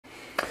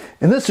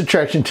In this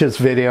attraction tips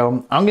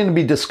video, I'm going to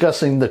be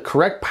discussing the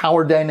correct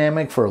power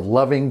dynamic for a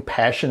loving,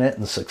 passionate,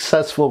 and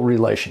successful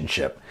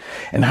relationship,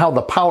 and how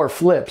the power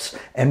flips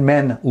and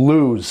men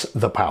lose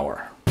the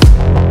power.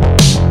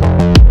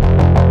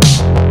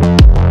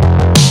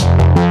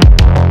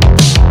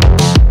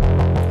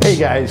 Hey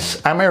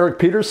guys, I'm Erik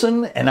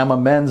Peterson, and I'm a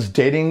men's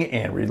dating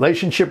and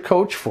relationship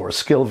coach for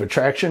Skill of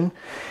Attraction.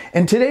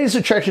 And today's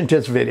attraction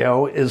tips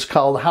video is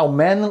called How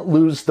Men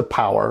Lose the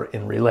Power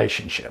in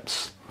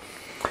Relationships.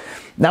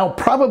 Now,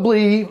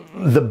 probably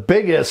the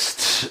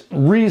biggest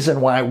reason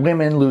why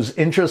women lose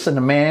interest in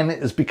a man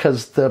is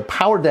because the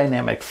power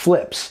dynamic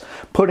flips,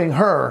 putting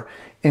her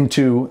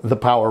into the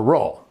power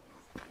role.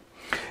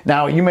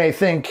 Now, you may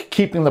think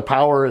keeping the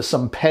power is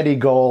some petty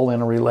goal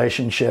in a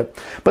relationship,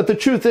 but the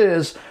truth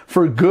is,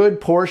 for a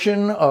good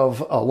portion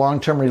of a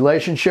long-term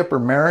relationship or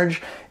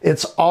marriage,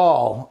 it's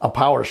all a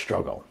power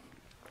struggle.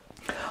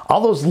 All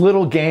those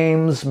little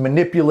games,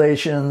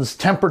 manipulations,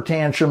 temper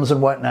tantrums,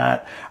 and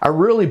whatnot are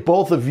really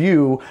both of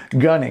you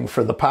gunning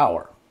for the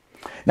power.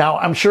 Now,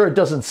 I'm sure it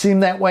doesn't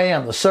seem that way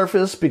on the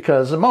surface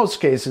because in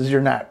most cases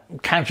you're not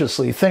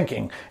consciously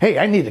thinking, hey,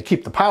 I need to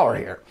keep the power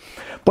here.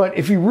 But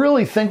if you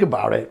really think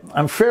about it,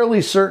 I'm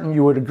fairly certain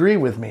you would agree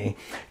with me.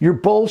 You're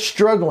both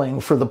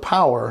struggling for the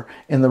power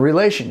in the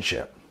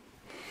relationship.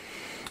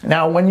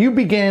 Now, when you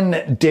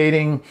begin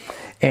dating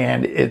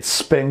and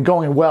it's been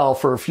going well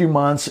for a few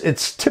months,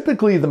 it's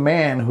typically the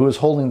man who is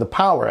holding the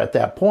power at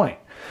that point.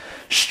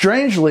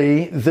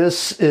 Strangely,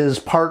 this is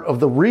part of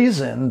the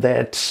reason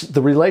that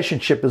the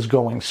relationship is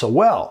going so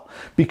well,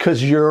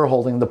 because you're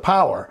holding the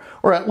power,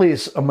 or at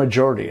least a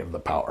majority of the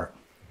power.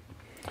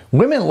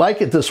 Women like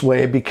it this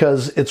way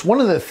because it's one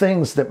of the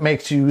things that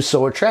makes you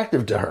so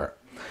attractive to her.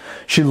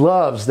 She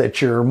loves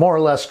that you're more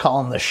or less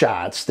calling the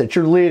shots, that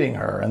you're leading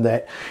her, and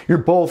that you're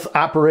both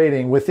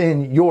operating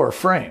within your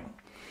frame.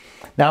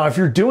 Now, if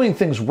you're doing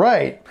things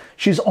right,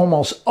 she's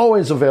almost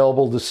always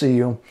available to see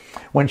you.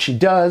 When she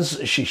does,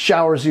 she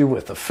showers you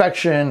with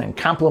affection and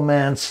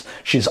compliments.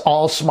 She's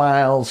all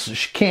smiles.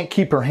 She can't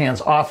keep her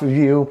hands off of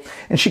you,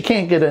 and she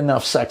can't get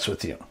enough sex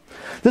with you.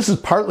 This is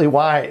partly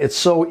why it's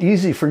so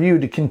easy for you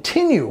to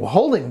continue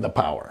holding the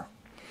power.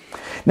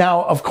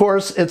 Now, of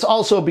course, it's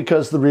also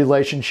because the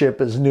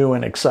relationship is new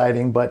and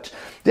exciting, but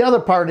the other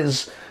part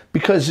is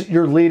because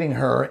you're leading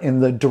her in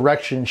the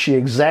direction she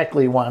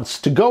exactly wants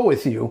to go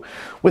with you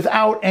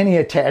without any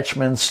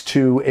attachments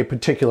to a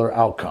particular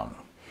outcome.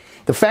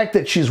 The fact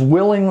that she's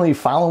willingly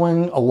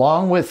following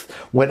along with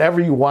whatever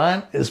you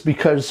want is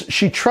because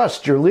she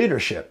trusts your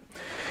leadership.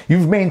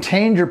 You've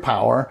maintained your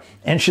power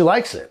and she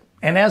likes it.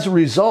 And as a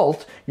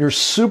result, you're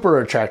super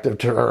attractive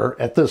to her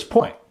at this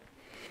point.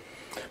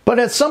 But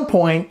at some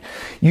point,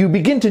 you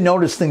begin to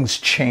notice things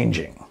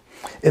changing.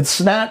 It's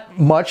not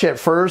much at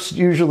first,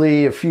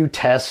 usually a few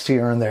tests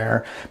here and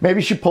there.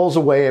 Maybe she pulls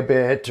away a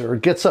bit or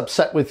gets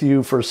upset with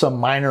you for some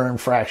minor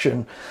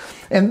infraction.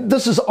 And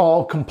this is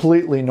all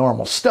completely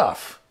normal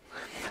stuff.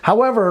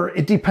 However,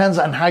 it depends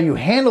on how you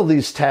handle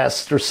these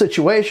tests or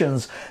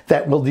situations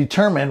that will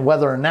determine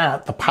whether or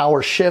not the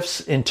power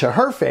shifts into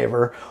her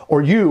favor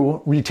or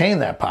you retain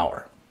that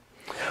power.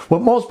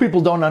 What most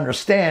people don't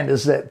understand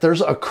is that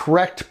there's a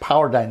correct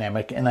power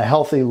dynamic in a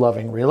healthy,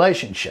 loving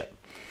relationship.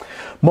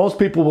 Most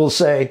people will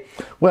say,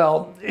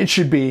 well, it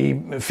should be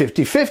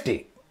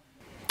 50-50.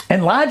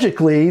 And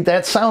logically,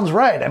 that sounds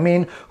right. I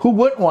mean, who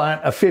wouldn't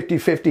want a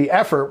 50-50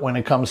 effort when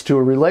it comes to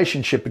a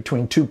relationship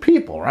between two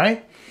people,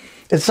 right?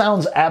 It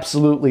sounds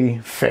absolutely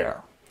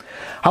fair.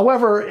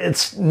 However,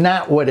 it's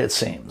not what it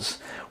seems.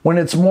 When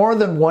it's more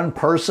than one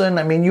person,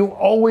 I mean, you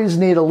always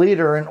need a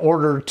leader in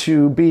order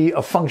to be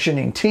a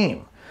functioning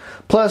team.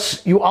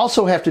 Plus, you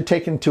also have to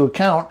take into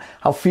account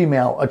how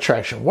female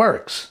attraction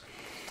works.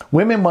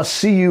 Women must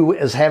see you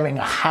as having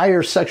a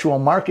higher sexual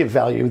market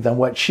value than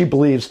what she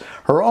believes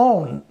her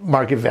own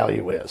market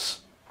value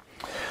is.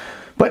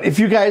 But if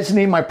you guys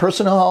need my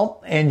personal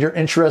help and you're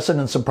interested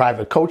in some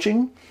private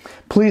coaching,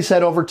 please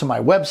head over to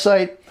my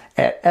website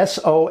at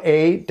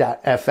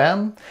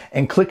soa.fm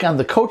and click on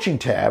the coaching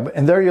tab,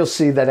 and there you'll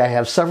see that I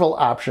have several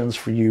options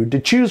for you to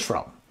choose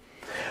from.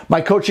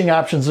 My coaching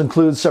options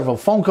include several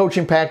phone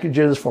coaching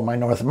packages for my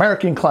North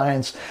American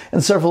clients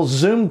and several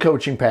Zoom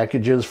coaching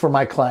packages for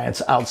my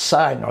clients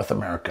outside North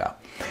America.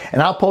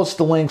 And I'll post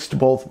the links to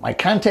both my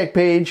contact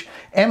page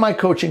and my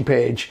coaching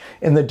page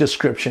in the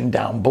description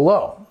down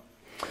below.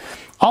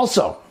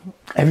 Also,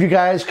 have you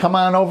guys come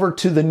on over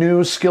to the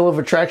new Skill of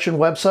Attraction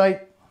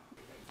website?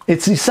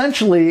 It's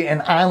essentially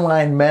an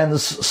online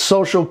men's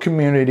social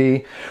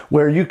community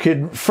where you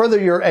could further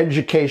your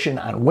education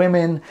on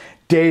women,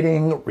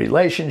 dating,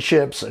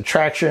 relationships,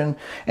 attraction,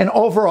 and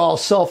overall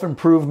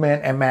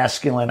self-improvement and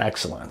masculine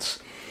excellence.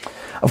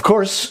 Of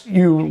course,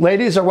 you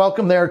ladies are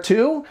welcome there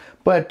too,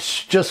 but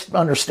just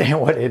understand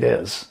what it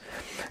is.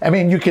 I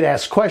mean, you could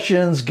ask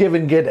questions, give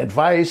and get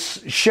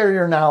advice, share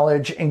your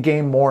knowledge, and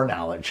gain more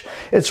knowledge.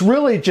 It's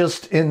really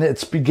just in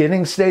its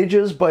beginning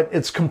stages, but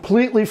it's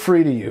completely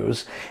free to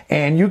use,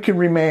 and you can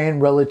remain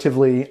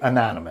relatively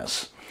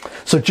anonymous.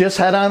 So just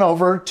head on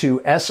over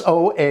to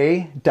soa.fm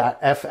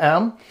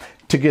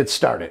to get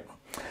started.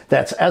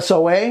 That's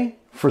SOA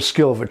for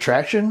skill of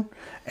attraction,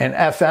 and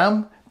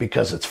FM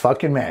because it's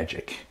fucking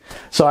magic.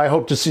 So I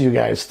hope to see you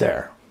guys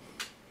there.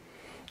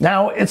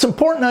 Now, it's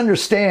important to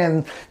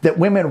understand that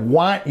women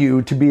want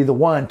you to be the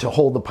one to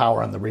hold the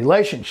power in the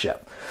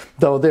relationship,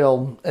 though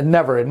they'll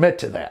never admit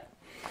to that.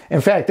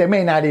 In fact, they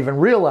may not even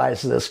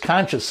realize this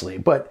consciously,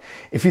 but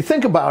if you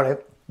think about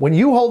it, when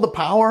you hold the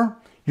power,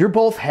 you're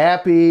both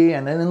happy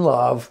and in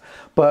love,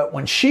 but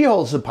when she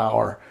holds the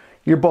power,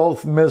 you're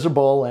both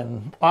miserable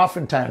and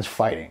oftentimes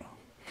fighting.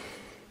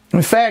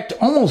 In fact,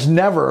 almost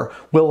never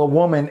will a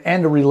woman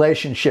end a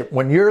relationship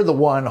when you're the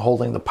one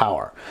holding the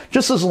power,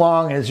 just as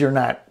long as you're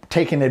not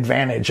taking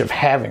advantage of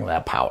having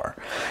that power.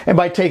 And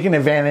by taking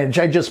advantage,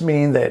 I just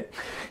mean that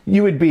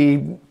you would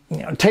be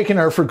taking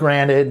her for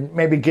granted,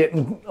 maybe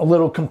getting a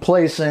little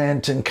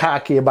complacent and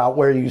cocky about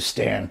where you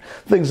stand,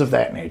 things of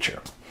that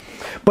nature.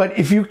 But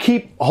if you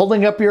keep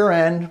holding up your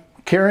end,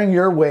 carrying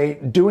your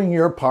weight, doing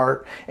your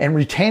part, and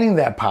retaining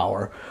that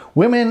power,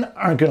 women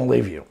aren't going to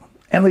leave you.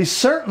 And they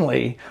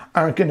certainly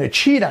aren't going to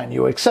cheat on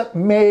you, except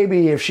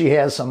maybe if she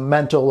has some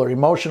mental or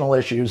emotional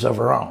issues of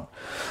her own,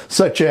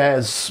 such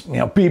as,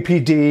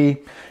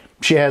 BPD,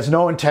 she has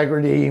no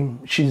integrity,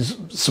 she's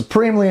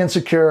supremely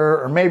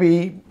insecure, or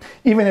maybe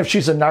even if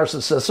she's a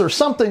narcissist or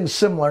something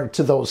similar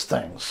to those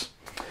things.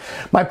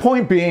 My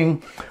point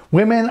being,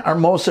 women are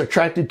most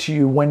attracted to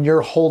you when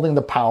you're holding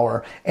the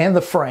power and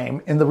the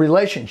frame in the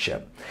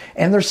relationship.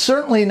 And they're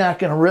certainly not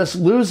going to risk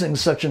losing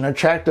such an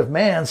attractive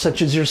man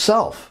such as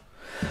yourself.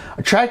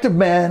 Attractive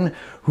men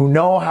who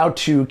know how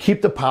to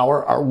keep the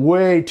power are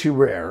way too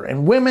rare,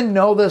 and women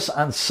know this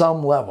on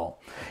some level.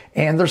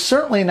 And they're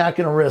certainly not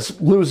going to risk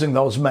losing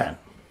those men.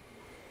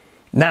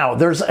 Now,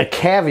 there's a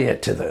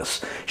caveat to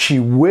this. She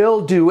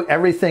will do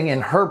everything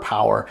in her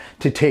power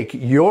to take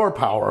your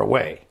power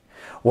away.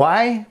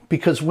 Why?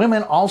 Because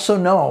women also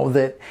know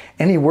that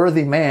any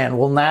worthy man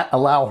will not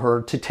allow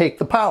her to take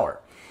the power.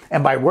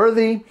 And by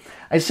worthy,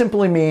 I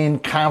simply mean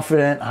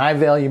confident,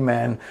 high-value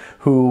men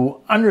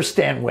who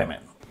understand women.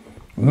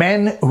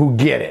 Men who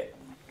get it.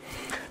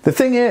 The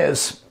thing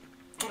is,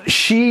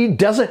 she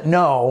doesn't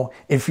know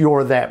if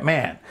you're that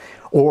man,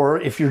 or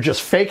if you're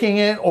just faking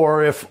it,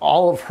 or if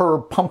all of her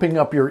pumping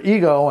up your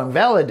ego and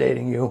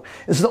validating you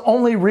is the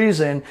only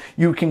reason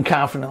you can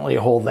confidently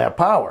hold that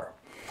power.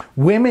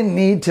 Women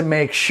need to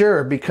make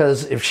sure,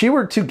 because if she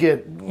were to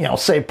get,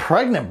 say,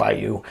 pregnant by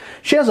you,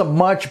 she has a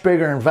much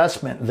bigger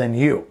investment than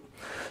you.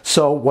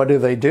 So what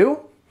do?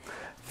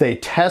 They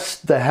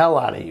test the hell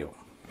out of you.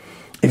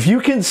 If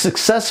you can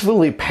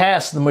successfully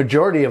pass the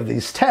majority of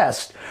these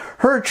tests,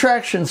 her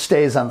attraction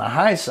stays on the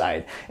high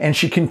side and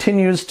she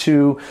continues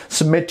to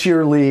submit to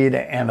your lead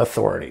and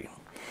authority.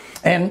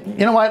 And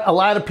you know what? A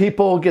lot of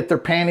people get their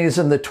panties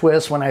in the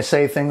twist when I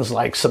say things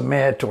like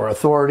submit or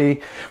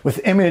authority,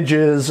 with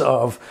images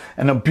of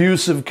an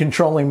abusive,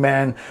 controlling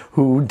man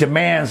who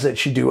demands that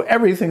she do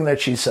everything that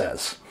she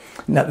says.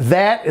 Now,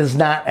 that is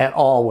not at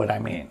all what I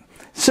mean.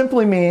 It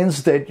simply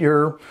means that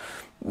you're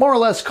more or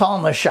less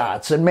calling the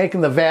shots and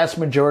making the vast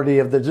majority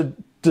of the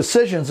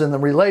decisions in the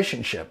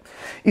relationship,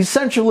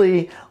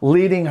 essentially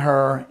leading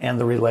her and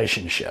the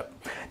relationship.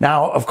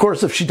 Now, of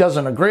course, if she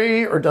doesn't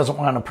agree or doesn't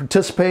want to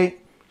participate,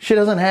 she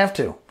doesn't have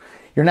to.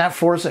 You're not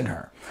forcing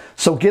her.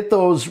 So get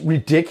those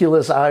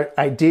ridiculous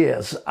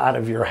ideas out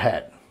of your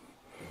head.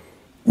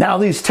 Now,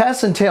 these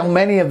tests entail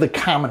many of the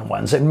common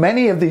ones, and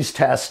many of these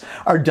tests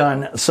are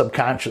done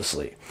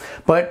subconsciously.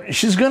 But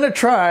she's going to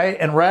try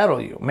and rattle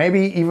you,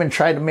 maybe even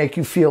try to make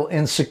you feel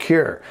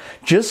insecure,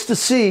 just to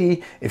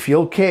see if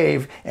you'll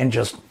cave and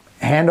just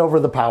hand over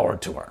the power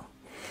to her.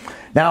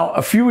 Now,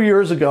 a few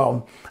years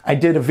ago, I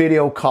did a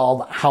video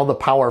called How the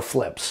Power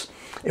Flips.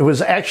 It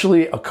was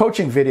actually a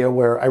coaching video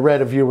where I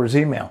read a viewer's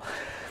email.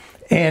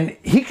 And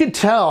he could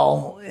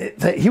tell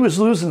that he was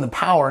losing the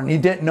power and he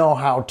didn't know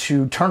how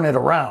to turn it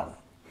around.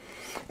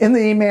 In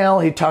the email,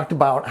 he talked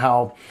about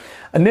how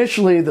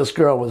initially this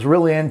girl was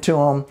really into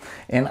him,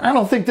 and I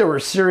don't think they were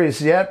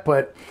serious yet,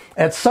 but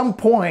at some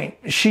point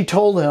she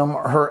told him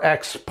her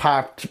ex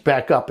popped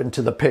back up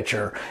into the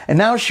picture, and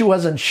now she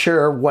wasn't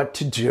sure what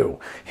to do,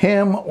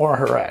 him or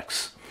her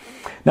ex.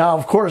 Now,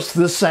 of course,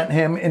 this sent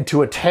him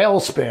into a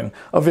tailspin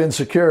of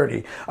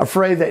insecurity,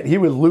 afraid that he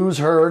would lose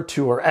her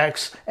to her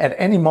ex at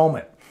any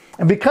moment.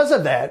 And because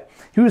of that,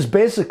 he was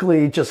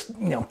basically just,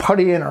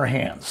 putty in her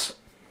hands.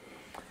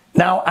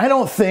 Now, I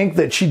don't think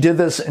that she did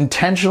this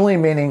intentionally,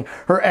 meaning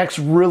her ex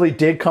really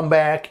did come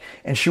back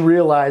and she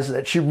realized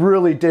that she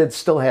really did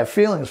still have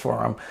feelings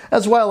for him,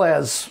 as well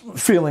as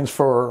feelings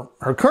for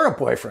her current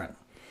boyfriend.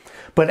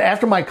 But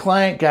after my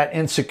client got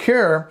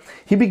insecure,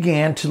 he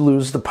began to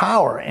lose the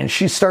power, and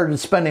she started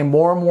spending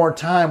more and more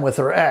time with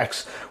her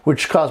ex,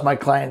 which caused my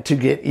client to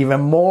get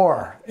even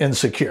more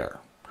insecure.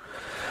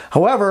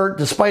 However,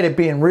 despite it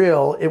being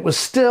real, it was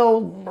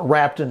still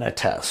wrapped in a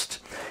test.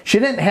 She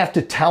didn't have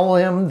to tell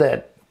him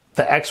that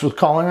the ex was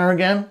calling her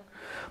again,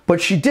 but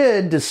she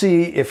did to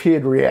see if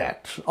he'd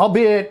react,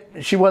 albeit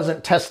she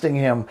wasn't testing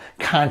him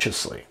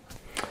consciously.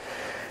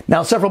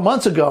 Now, several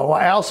months ago,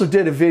 I also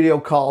did a video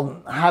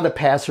called How to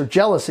Pass Her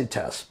Jealousy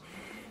Test.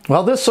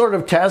 Well, this sort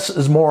of test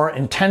is more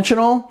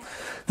intentional.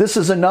 This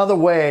is another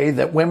way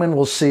that women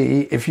will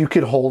see if you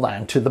could hold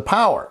on to the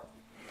power.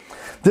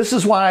 This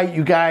is why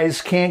you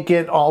guys can't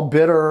get all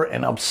bitter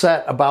and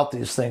upset about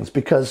these things,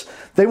 because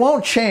they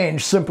won't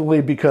change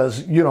simply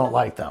because you don't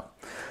like them.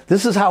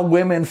 This is how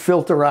women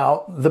filter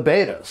out the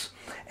betas.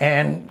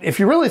 And if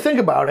you really think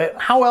about it,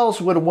 how else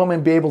would a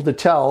woman be able to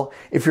tell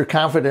if your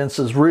confidence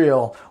is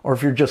real or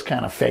if you're just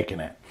kind of faking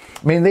it?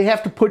 I mean, they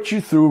have to put you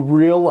through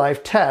real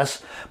life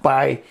tests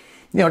by,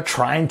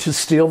 trying to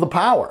steal the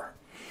power.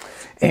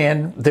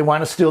 And they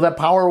want to steal that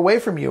power away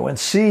from you and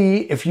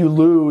see if you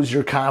lose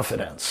your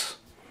confidence.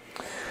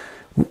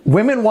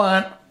 Women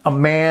want a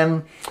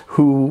man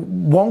who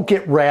won't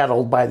get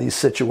rattled by these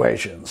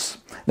situations.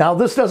 Now,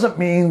 this doesn't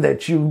mean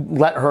that you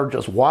let her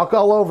just walk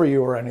all over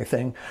you or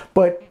anything,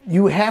 but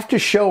you have to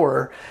show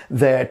her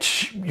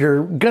that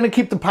you're going to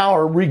keep the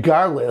power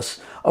regardless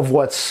of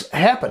what's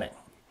happening.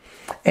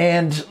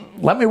 And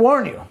let me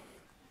warn you,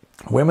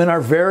 women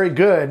are very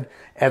good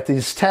at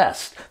these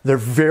tests. They're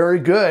very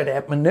good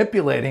at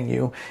manipulating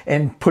you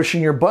and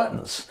pushing your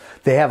buttons.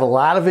 They have a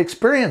lot of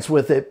experience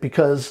with it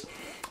because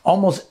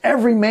almost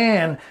every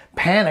man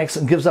panics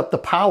and gives up the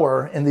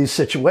power in these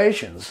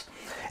situations.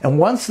 And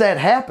once that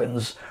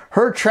happens,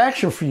 her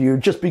attraction for you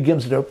just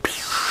begins to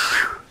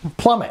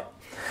plummet.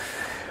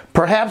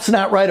 Perhaps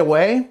not right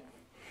away,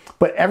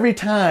 but every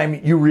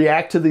time you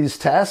react to these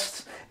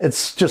tests,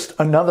 it's just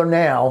another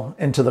nail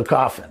into the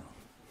coffin.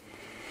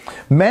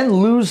 Men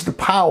lose the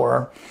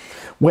power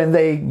when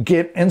they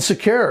get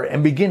insecure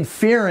and begin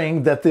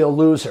fearing that they'll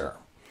lose her.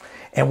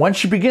 And when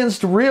she begins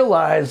to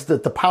realize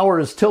that the power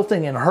is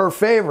tilting in her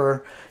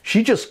favor,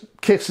 she just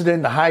kicks it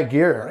into high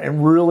gear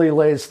and really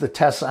lays the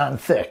tests on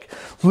thick,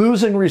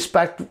 losing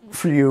respect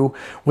for you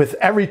with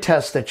every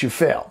test that you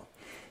fail.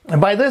 And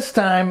by this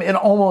time, it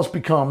almost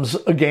becomes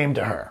a game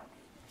to her.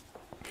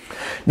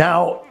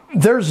 Now,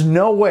 there's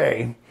no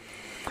way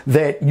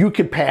that you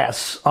could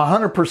pass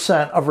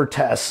 100% of her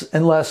tests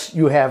unless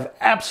you have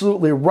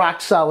absolutely rock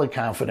solid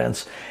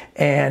confidence.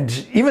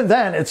 And even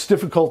then, it's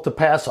difficult to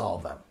pass all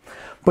of them.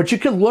 But you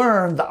can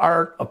learn the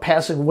art of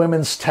passing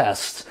women's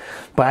tests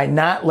by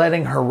not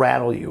letting her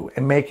rattle you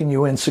and making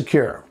you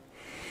insecure.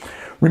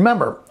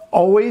 Remember,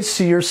 always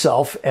see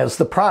yourself as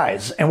the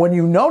prize. And when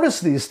you notice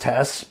these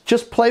tests,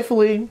 just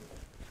playfully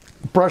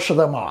brush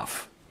them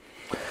off.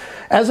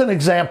 As an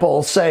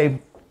example, say,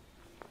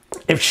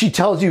 if she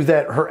tells you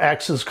that her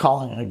ex is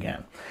calling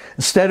again,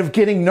 instead of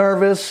getting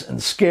nervous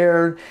and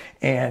scared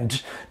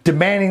and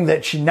demanding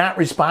that she not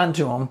respond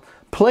to him,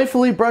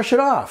 playfully brush it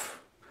off.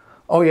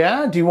 Oh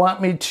yeah? Do you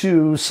want me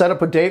to set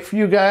up a date for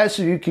you guys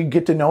so you can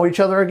get to know each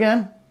other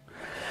again?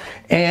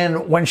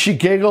 And when she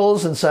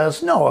giggles and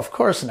says, no, of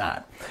course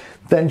not,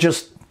 then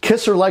just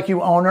kiss her like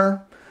you own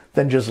her,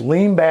 then just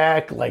lean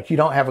back like you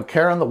don't have a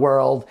care in the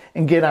world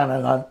and get on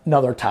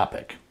another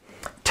topic.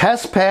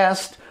 Test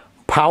passed,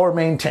 power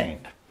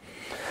maintained.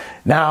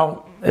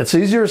 Now, it's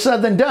easier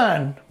said than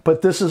done,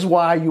 but this is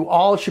why you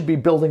all should be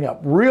building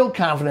up real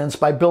confidence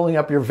by building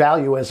up your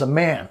value as a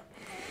man.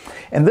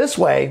 And this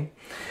way,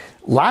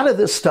 a lot of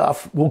this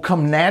stuff will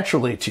come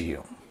naturally to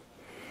you.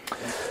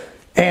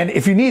 And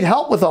if you need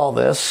help with all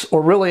this,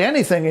 or really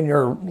anything in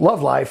your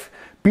love life,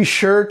 be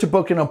sure to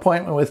book an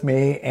appointment with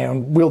me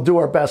and we'll do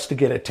our best to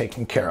get it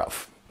taken care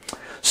of.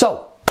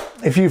 So,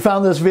 if you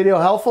found this video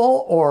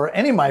helpful or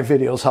any of my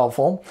videos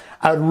helpful,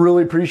 I would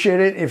really appreciate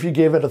it if you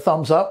gave it a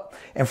thumbs up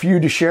and for you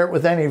to share it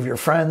with any of your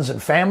friends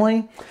and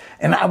family.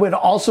 And I would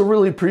also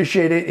really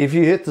appreciate it if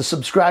you hit the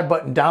subscribe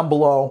button down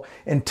below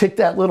and tick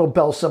that little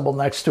bell symbol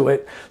next to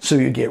it so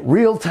you get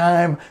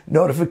real-time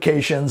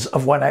notifications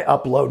of when I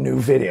upload new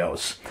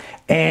videos.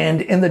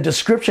 And in the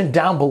description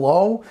down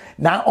below,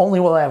 not only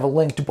will I have a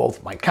link to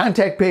both my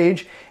contact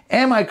page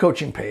and my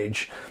coaching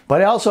page,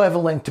 but I also have a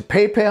link to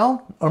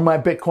PayPal or my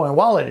Bitcoin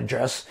wallet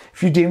address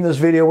if you deem this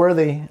video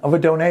worthy of a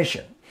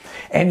donation.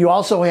 And you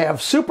also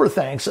have Super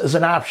Thanks as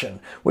an option,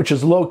 which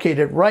is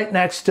located right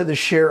next to the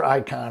share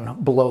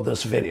icon below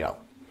this video.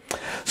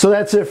 So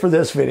that's it for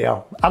this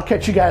video. I'll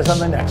catch you guys on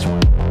the next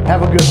one.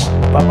 Have a good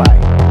one.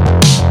 Bye-bye.